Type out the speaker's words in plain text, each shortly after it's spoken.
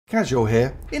Casual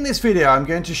here. In this video I'm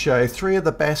going to show 3 of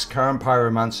the best current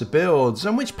Pyromancer builds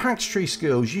and which PAX tree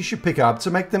skills you should pick up to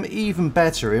make them even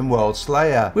better in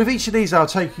WorldSlayer. With each of these I'll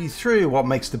take you through what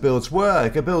makes the builds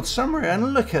work, a build summary and a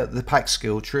look at the PAX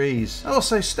Skill Trees.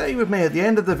 Also stay with me at the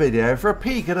end of the video for a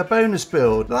peek at a bonus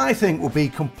build that I think will be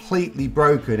completely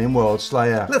broken in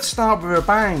WorldSlayer. Let's start with a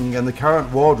bang and the current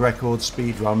world record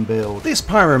Speedrun Build. This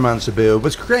Pyromancer build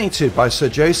was created by Sir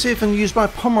Joseph and used by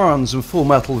Pomerans and Full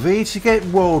Metal V to get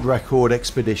world record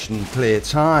expedition clear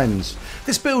times.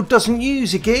 This build doesn't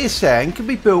use a gear set and can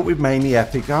be built with mainly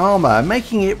epic armor,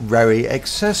 making it very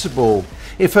accessible.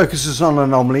 It focuses on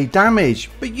anomaly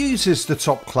damage, but uses the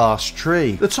top class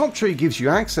tree. The top tree gives you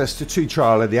access to 2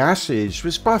 Trial of the Ashes,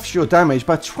 which buffs your damage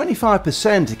by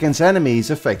 25% against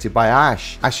enemies affected by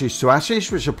Ash. Ashes to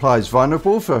Ashes, which applies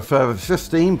vulnerable for a further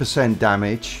 15%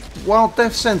 damage, while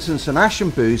Death Sentence and Ashen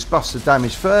Boost buffs the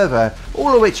damage further,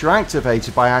 all of which are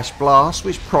activated by Ash Blast,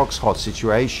 which procs Hot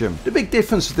Situation. The big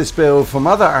difference with this build from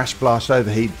other Ash Blast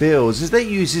overheat builds is that it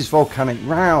uses volcanic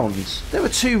rounds. There are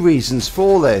 2 reasons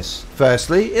for this.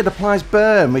 Firstly, it applies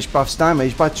burn, which buffs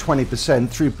damage by 20%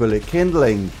 through bullet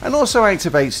kindling, and also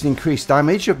activates the increased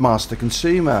damage of Master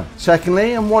Consumer.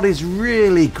 Secondly, and what is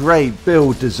really great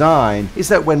build design, is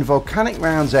that when volcanic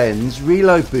rounds ends,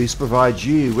 reload boost provides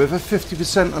you with a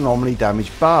 50% anomaly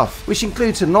damage buff, which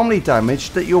includes anomaly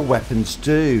damage that your weapons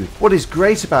do. What is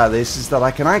great about this is that I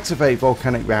can activate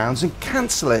volcanic rounds and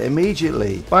cancel it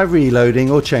immediately by reloading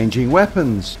or changing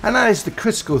weapons, and that is the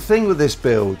critical thing with this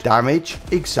build: damage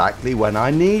exactly when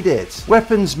I need it.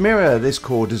 Weapons mirror this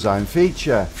core design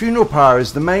feature. Funeral Pyre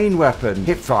is the main weapon.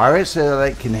 Hip fire it so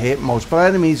that it can hit multiple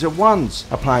enemies at once,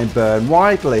 applying burn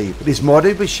widely. It is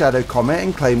modded with Shadow Comet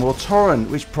and Claymore Torrent,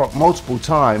 which proc multiple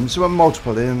times when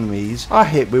multiple enemies are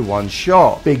hit with one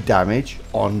shot. Big damage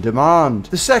on demand.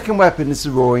 The second weapon is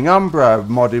the Roaring Umbra,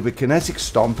 modded with Kinetic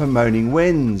Stomp and Moaning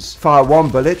Winds. Fire 1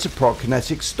 bullet to proc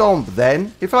Kinetic Stomp,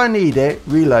 then, if I need it,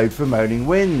 reload for Moaning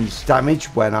Winds. Damage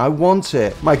when I want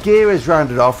it. My gear is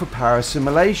rounded off with Power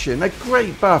Assimilation, a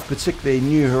great buff particularly in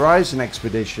New Horizon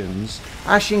expeditions.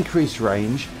 Ash increased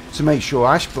range to make sure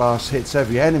Ash Blast hits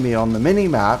every enemy on the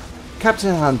minimap.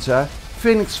 Captain Hunter,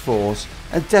 Phoenix Force,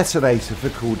 and Detonator for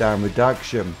cooldown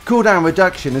reduction. Cooldown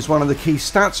reduction is one of the key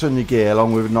stats on your gear,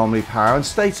 along with anomaly power and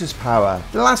status power,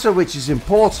 the latter of which is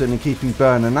important in keeping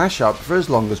burn and ash up for as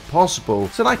long as possible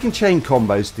so that I can chain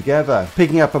combos together.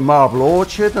 Picking up a Marble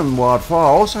Orchard and Wildfire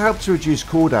also help to reduce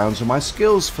cooldowns on my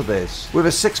skills for this. With a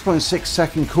 6.6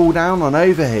 second cooldown on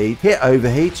Overheat, hit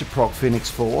Overheat to proc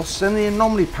Phoenix Force and the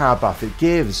anomaly power buff it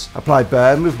gives. Apply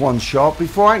burn with 1 shot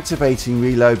before activating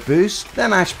reload boost,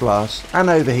 then Ash Blast and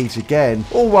Overheat again,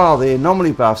 all while the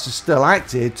anomaly buffs are still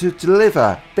active to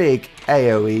deliver big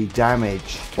AoE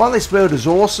damage. While this build is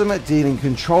awesome at dealing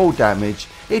control damage,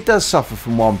 it does suffer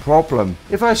from one problem.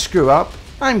 If I screw up,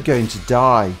 I'm going to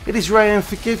die. It is rare and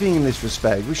forgiving in this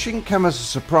respect, which shouldn't come as a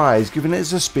surprise given it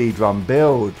is a speedrun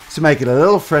build. To make it a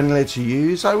little friendlier to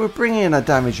use, I would bring in a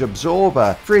damage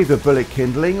absorber for either bullet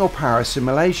kindling or power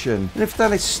assimilation, and if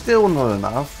that is still not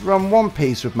enough, run 1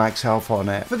 piece with max health on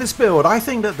it. For this build, I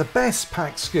think that the best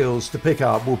PAX skills to pick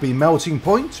up will be Melting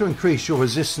Point to increase your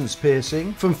resistance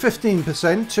piercing from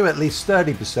 15% to at least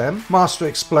 30%, Master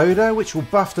Exploder, which will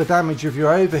buff the damage of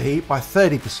your overheat by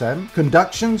 30%,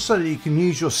 Conduction so that you can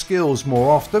use your skills more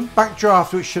often,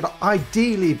 Backdraft, which should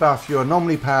ideally buff your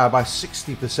anomaly power by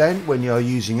 60% when you're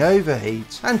using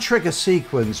overheat, and Trigger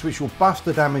Sequence, which will buff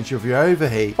the damage of your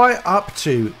overheat by up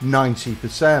to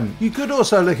 90%. You could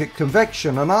also look at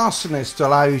Convection and Arsonist to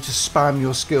allow you to spam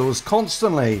your skills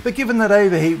constantly, but given that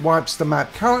overheat wipes the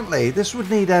map currently, this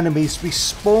would need enemies to be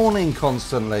spawning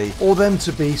constantly, or them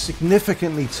to be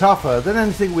significantly tougher than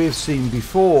anything we have seen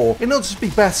before, in order to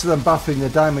be better than buffing the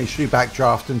damage through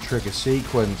Backdraft and Trigger Sequence.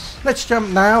 Let's jump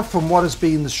now from what has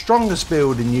been the strongest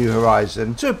build in New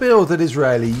Horizon to a build that is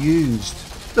rarely used: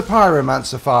 the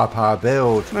Pyromancer Firepower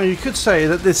build. Now you could say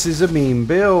that this is a meme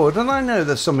build, and I know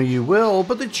that some of you will,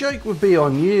 but the joke would be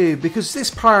on you because this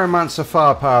Pyromancer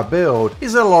Firepower build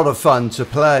is a lot of fun to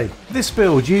play. This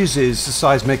build uses the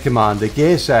Seismic Commander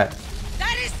gear set.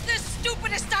 That is the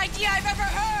stupidest idea I've ever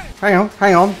heard!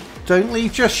 Hang on, don't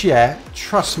leave just yet,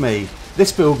 trust me.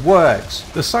 This build works.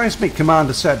 The Seismic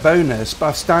Commander set bonus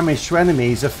buffs damage to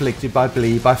enemies afflicted by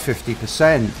bleed by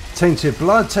 50%. Tainted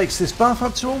Blood takes this buff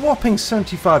up to a whopping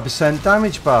 75%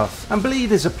 damage buff, and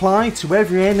bleed is applied to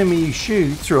every enemy you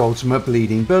shoot through ultimate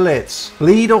bleeding bullets.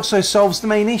 Bleed also solves the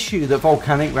main issue that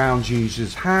volcanic rounds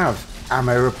users have: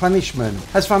 ammo replenishment,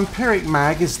 as Vampiric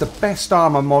Mag is the best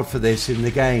armor mod for this in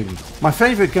the game. My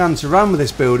favourite gun to run with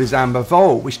this build is Amber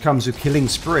Vault, which comes with Killing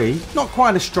Spree, not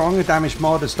quite as strong a damage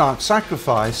mod as Dark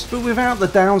Sacrifice, but without the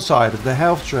downside of the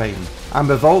health drain.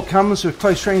 Amber Vault comes with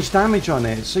close range damage on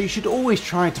it, so you should always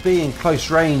try to be in close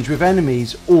range with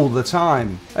enemies all the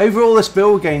time. Overall, this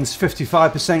build gains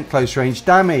 55% close range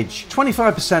damage,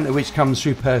 25% of which comes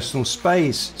through personal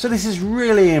space, so this is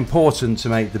really important to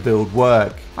make the build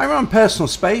work. I run personal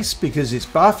space because its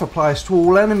buff applies to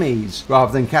all enemies,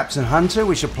 rather than Captain Hunter,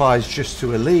 which applies just to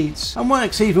elites, and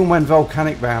works even when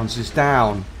volcanic rounds is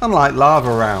down, unlike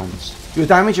lava rounds. Your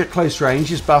damage at close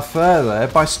range is buffed further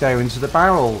by staring to the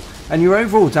barrel, and your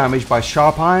overall damage by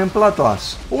Sharp Eye and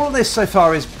Bloodlust. All of this so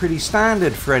far is pretty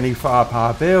standard for any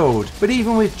firepower build, but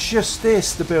even with just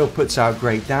this, the build puts out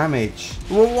great damage.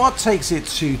 Well, what takes it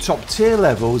to top tier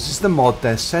levels is the mod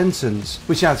Death Sentence,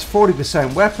 which adds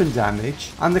 40% weapon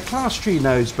damage, and the class tree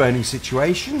nodes Burning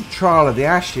Situation, Trial of the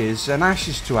Ashes, and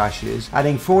Ashes to Ashes,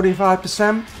 adding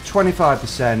 45%,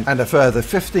 25%, and a further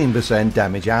 15%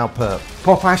 damage output.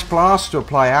 Pop Ash Blast to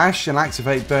apply Ash and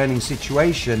activate Burning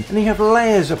Situation, and you have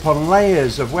layers upon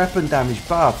layers of weapon damage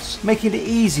buffs, making it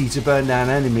easy to burn down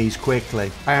enemies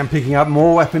quickly. I am picking up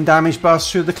more weapon damage buffs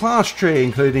through the class tree,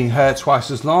 including Hurt Twice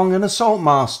as Long and Assault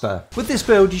Master. With this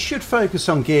build, you should focus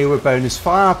on gear with bonus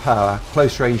firepower,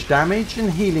 close range damage,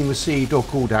 and healing received or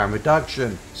cooldown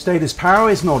reduction. Status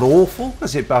power is not awful,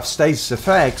 as it buffs status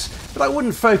effects, but I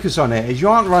wouldn't focus on it as you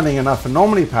aren't running enough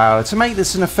anomaly power to make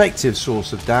this an effective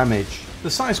source of damage. The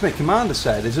Seismic Commander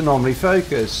set is anomaly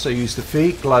focused, so use the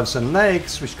feet, gloves and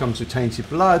legs, which comes with tainted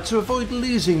blood, to avoid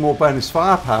losing more bonus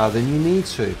firepower than you need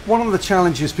to. One of the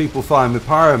challenges people find with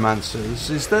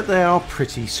Pyromancers is that they are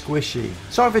pretty squishy,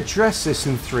 so I've addressed this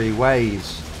in 3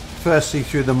 ways. Firstly,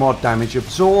 through the mod Damage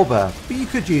Absorber, but you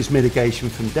could use mitigation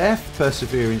from death,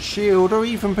 Perseverance Shield, or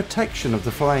even protection of the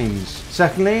flames.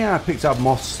 Secondly, I picked up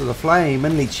Moths to the Flame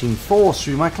and Leeching Force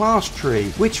through my class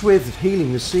tree, which with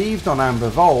healing received on Amber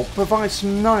Vault provides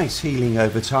some nice healing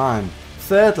over time.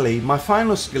 Thirdly, my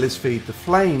final skill is Feed the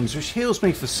Flames, which heals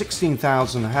me for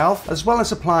 16,000 health, as well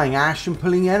as applying Ash and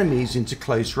pulling enemies into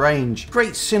close range.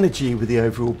 Great synergy with the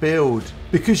overall build.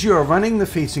 Because you are running the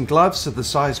feet and gloves of the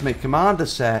Seismic Commander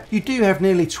set, you do have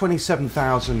nearly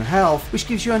 27,000 health, which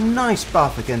gives you a nice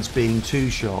buff against being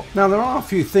 2-shot. Now there are a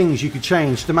few things you could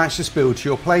change to match this build to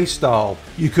your playstyle.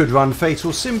 You could run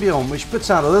Fatal Symbiont, which puts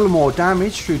out a little more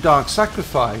damage through Dark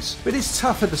Sacrifice, but it's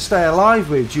tougher to stay alive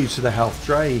with due to the health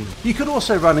drain. You could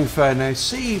also run Inferno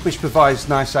Seed, which provides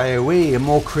nice AoE and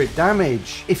more crit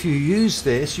damage. If you use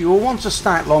this, you will want to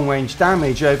stack long range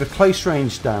damage over close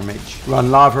range damage. Run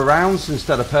Lava Rounds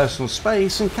instead of personal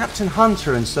space, and Captain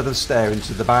Hunter instead of staring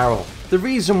to the barrel. The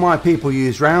reason why people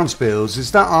use rounds builds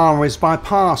is that armor is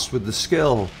bypassed with the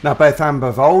skill. Now both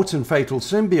Amber Vault and Fatal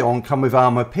Symbiont come with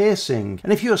armor piercing,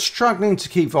 and if you are struggling to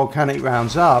keep volcanic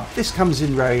rounds up, this comes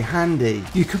in very handy.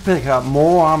 You could pick up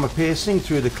more armor piercing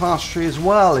through the class tree as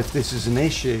well if this is an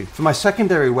issue. For my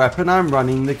secondary weapon, I'm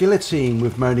running the Guillotine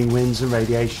with Moaning Winds and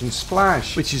Radiation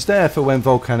Splash, which is there for when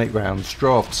volcanic rounds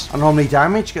drops. Anomaly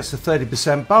damage gets a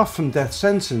 30% buff from Death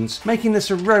Sentence, making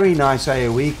this a very nice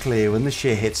AoE clear when the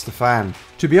shit hits the fan.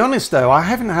 To be honest though, I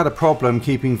haven't had a problem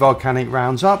keeping volcanic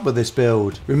rounds up with this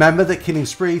build. Remember that Killing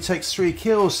Spree takes 3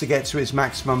 kills to get to its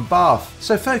maximum buff,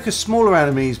 so focus smaller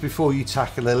enemies before you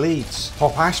tackle elites.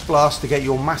 Pop Ash Blast to get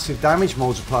your massive damage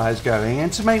multipliers going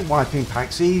and to make wiping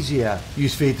packs easier.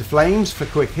 Use Feed the Flames for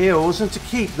quick heals and to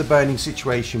keep the Burning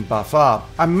Situation buff up.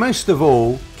 And most of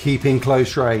all, keep in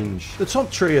close range. The top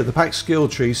tree of the PAX Skill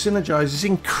Trees synergizes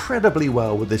incredibly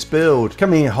well with this build.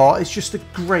 Coming in hot is just a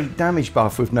great damage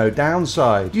buff with no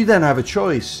downside. You then have a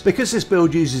choice. Because this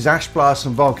build uses Ash Blast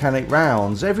and Volcanic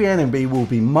Rounds, every enemy will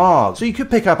be marked, so you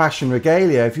could pick up Ashen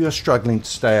Regalia if you are struggling to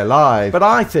stay alive, but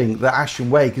I think that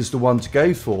Ashen Wake is the one to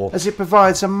go for, as it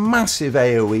provides a massive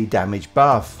AoE damage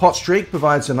buff. Hot Streak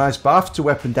provides a nice buff to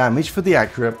weapon damage for the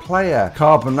accurate player.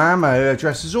 Carbon Ammo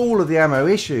addresses all of the ammo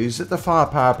issues that the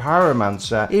Firepower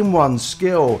Pyromancer in one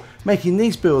skill, making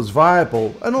these builds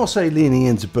viable and also leaning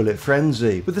into Bullet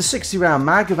Frenzy. With the 60 round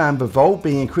mag of Amber Vault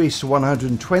being increased to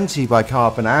 120 by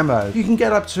Carbon Ammo, you can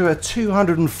get up to a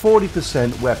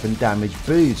 240% weapon damage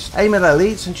boost. Aim at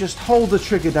elites and just hold the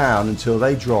trigger down until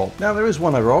they drop. Now there is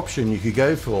one other option you could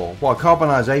go for. While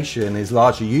Carbonization is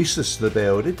largely useless to the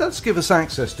build, it does give us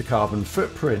access to Carbon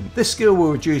Footprint. This skill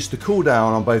will reduce the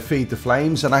cooldown on both Feed the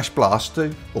Flames and Ash Blast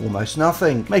to almost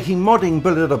nothing, making modding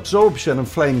Bullet Absorption and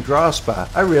Flame Grasper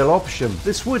a real option.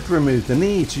 This would remove the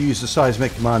need to use the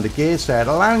Seismic Commander gear set,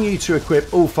 allowing you to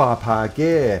equip all firepower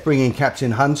gear, bring in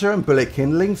Captain Hunter and Bullet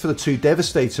Kindling for the 2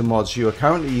 Devastator mods you are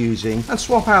currently using, and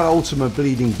swap out Ultimate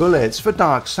Bleeding Bullets for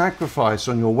Dark Sacrifice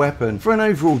on your weapon for an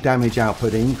overall damage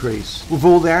output increase. With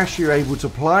all the ash you're able to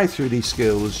apply through these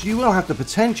skills, you will have the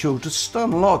potential to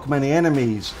stun lock many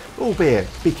enemies, albeit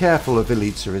be careful of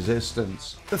elites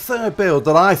resistance. The third build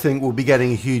that I think will be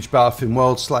getting a huge buff in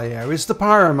WorldSlayer is the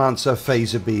Pyromancer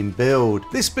Faser Beam build.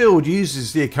 This build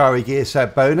uses the Ikari gear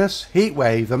set bonus,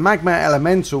 Heatwave, and Magma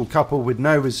Elemental coupled with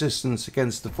no resistance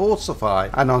against the Fortify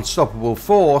and Unstoppable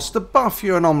Force to buff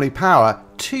your anomaly power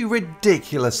to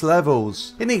ridiculous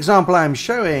levels. In the example I am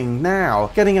showing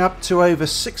now, getting up to over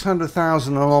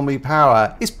 600,000 anomaly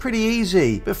power is pretty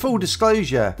easy, but full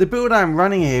disclosure, the build I am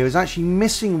running here is actually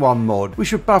missing one mod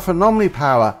which would buff anomaly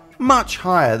power much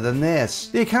higher than this.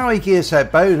 The Ikari gear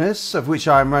set bonus, of which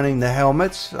I am running the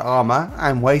helmet, armor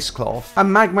and waistcloth,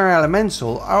 and Magma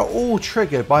Elemental are all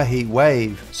triggered by Heat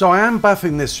Wave. So I am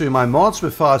buffing this through my mods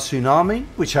with Fire Tsunami,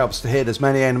 which helps to hit as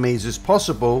many enemies as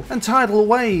possible, and Tidal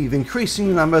Wave, increasing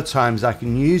the number of times I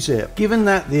can use it. Given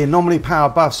that the anomaly power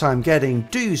buffs I'm getting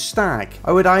do stack,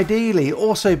 I would ideally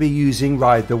also be using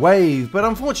Ride the Wave, but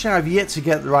unfortunately I've yet to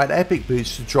get the right epic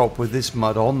boots to drop with this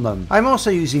mod on them. I'm also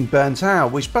using Burnt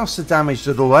Out, which buffs the damage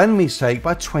that all enemies take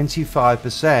by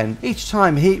 25% each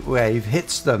time Heat Wave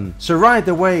hits them, so Ride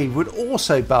the Wave would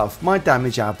also buff my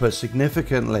damage output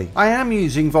significantly. I am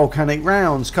using Volcanic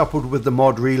Rounds coupled with the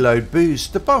mod Reload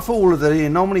boost to buff all of the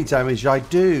anomaly damage I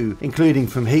do, including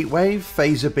from Heat Wave,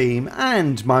 Phaser Beam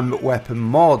and my weapon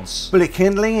mods. Bullet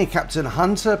Kindling and Captain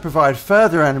Hunter provide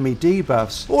further enemy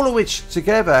debuffs, all of which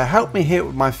together help me hit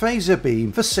with my Phaser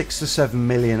Beam for 6 to 7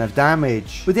 million of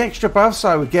damage. With the extra buffs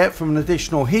I would get from an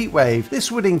additional Heat Wave,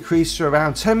 this would increase to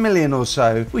around 10 million or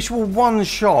so, which will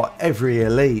one-shot every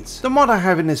elite. The mod I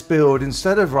have in this build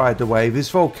instead of Ride the Wave is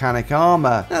Volcanic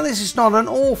Armor. Now this is not an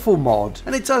awful mod,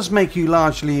 and it does make you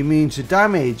largely immune to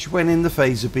damage when in the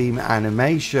Phaser Beam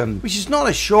animation, which is not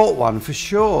a short one for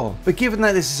sure, but given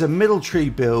that this is a middle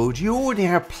tree build, you already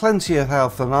have plenty of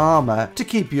health and armor to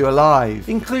keep you alive,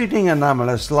 including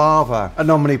Anomalous Lava.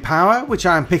 Anomaly Power, which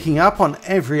I am picking up on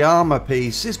every armor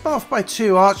piece, is buffed by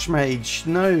 2 Archmage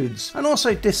nodes, and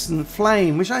also Distant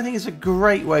Flame, which I think is a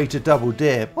great way to double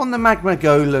dip on the Magma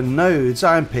Golem nodes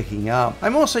I am picking up.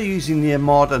 I'm also using the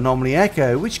mod Anomaly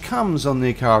Echo, which comes on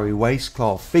the Ikari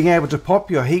waistcloth. Being able to pop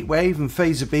your Heat Wave and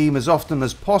Phaser Beam as often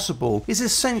as possible is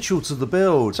essential to the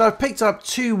build, so I've picked up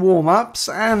 2 warm-ups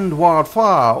and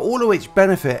Wildfire, all of which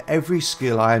benefit every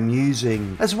skill I am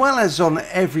using, as well as on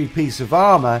every piece of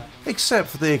armor except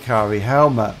for the Ikari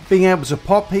helmet. Being able to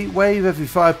pop Heat Wave every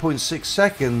 5.6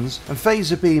 seconds and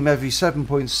Phaser Beam every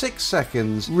 7.6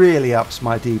 seconds really ups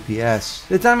my DPS.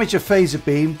 The damage of Phaser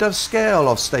Beam does scale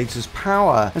off status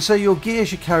power, and so your gear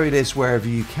should carry this wherever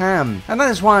you can, and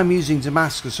that is why I'm using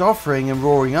Damascus Offering and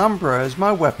Roaring Umbra as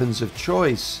my weapons of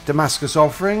choice. Damascus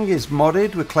Offering is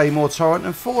modded with Claymore Torrent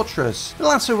and Fortress, the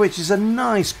latter of which is a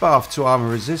nice buff to armor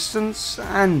resistance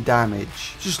and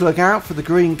damage. Just look out for the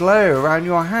green glow around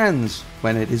your hands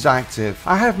when it is active.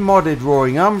 I have modded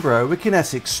Roaring Umbra with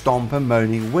Kinetic Stomp and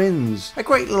Moaning Winds, a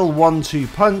great little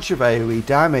 1-2 punch of AoE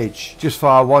damage. Just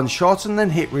fire one shot and then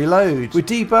hit reload. With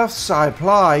debuffs I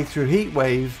apply through Heat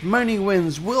Wave, Moaning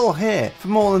Winds will hit for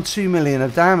more than 2 million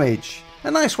of damage. A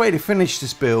nice way to finish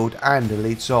this build and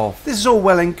elites off. This is all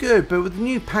well and good, but with the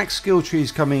new PAX Skill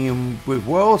Trees coming in with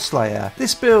WorldSlayer,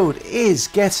 this build is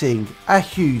getting a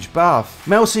huge buff.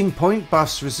 Melting Point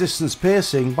buffs resistance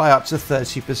piercing by up to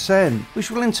 30%, which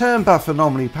will in turn buff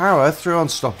anomaly power through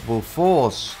Unstoppable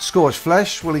Force. Scorched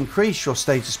Flesh will increase your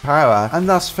status power and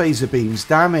thus Phaser Beam's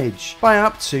damage by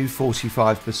up to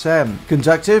 45%.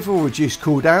 Conductive will reduce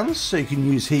cooldowns so you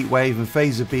can use Heat Wave and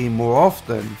Phaser Beam more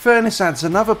often. Furnace adds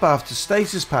another buff to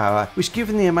status power, which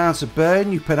given the amount of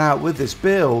burn you put out with this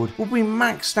build will be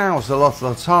maxed out a lot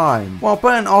of the time, while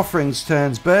Burnt Offerings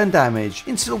turns burn damage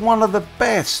into one of the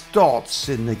best dots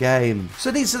in the game.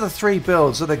 So these are the 3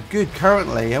 builds that are good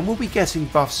currently and will be getting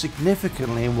buffed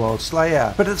significantly in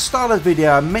WorldSlayer, but at the start of the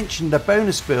video I mentioned a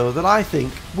bonus build that I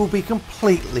think will be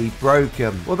completely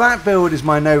broken. Well, that build is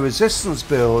my no resistance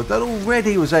build that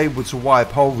already was able to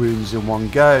wipe whole rooms in one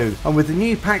go, and with the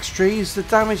new PAX trees the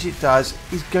damage it does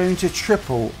is going to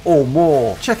triple or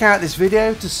more. Check out this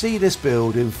video to see this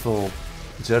build in full.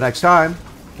 Until next time,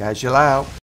 casual out.